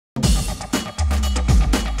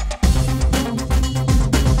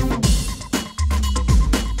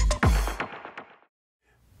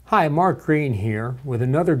Hi, Mark Green here with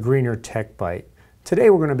another Greener Tech Bite. Today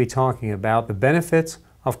we're going to be talking about the benefits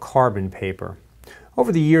of carbon paper.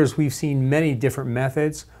 Over the years we've seen many different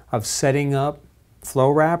methods of setting up flow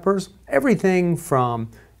wrappers, everything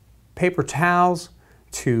from paper towels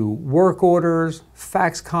to work orders,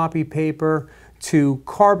 fax copy paper, to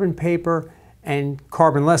carbon paper and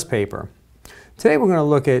carbonless paper. Today we're going to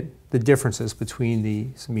look at the differences between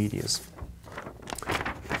these medias.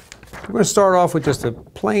 We're going to start off with just a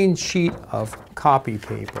plain sheet of copy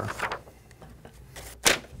paper.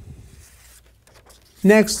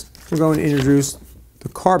 Next, we're going to introduce the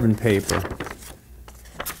carbon paper.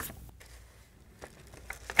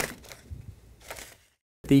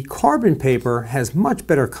 The carbon paper has much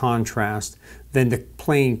better contrast than the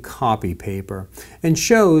plain copy paper and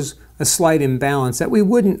shows a slight imbalance that we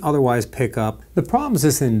wouldn't otherwise pick up. The problems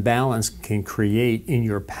this imbalance can create in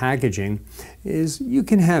your packaging is you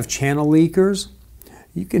can have channel leakers,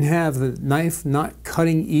 you can have the knife not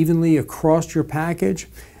cutting evenly across your package,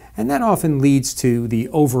 and that often leads to the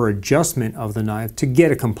over-adjustment of the knife to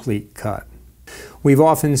get a complete cut. We've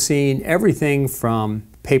often seen everything from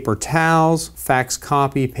paper towels, fax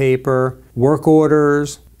copy paper, work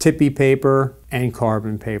orders, tippy paper, and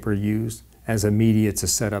carbon paper used as a media to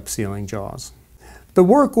set up sealing jaws. The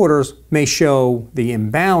work orders may show the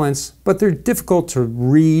imbalance, but they're difficult to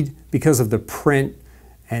read because of the print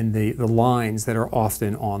and the lines that are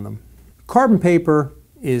often on them. Carbon paper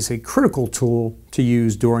is a critical tool to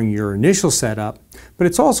use during your initial setup, but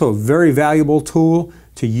it's also a very valuable tool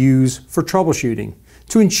to use for troubleshooting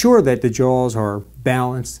to ensure that the jaws are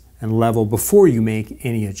balanced and level before you make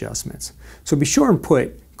any adjustments. So be sure and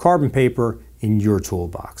put carbon paper in your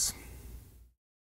toolbox.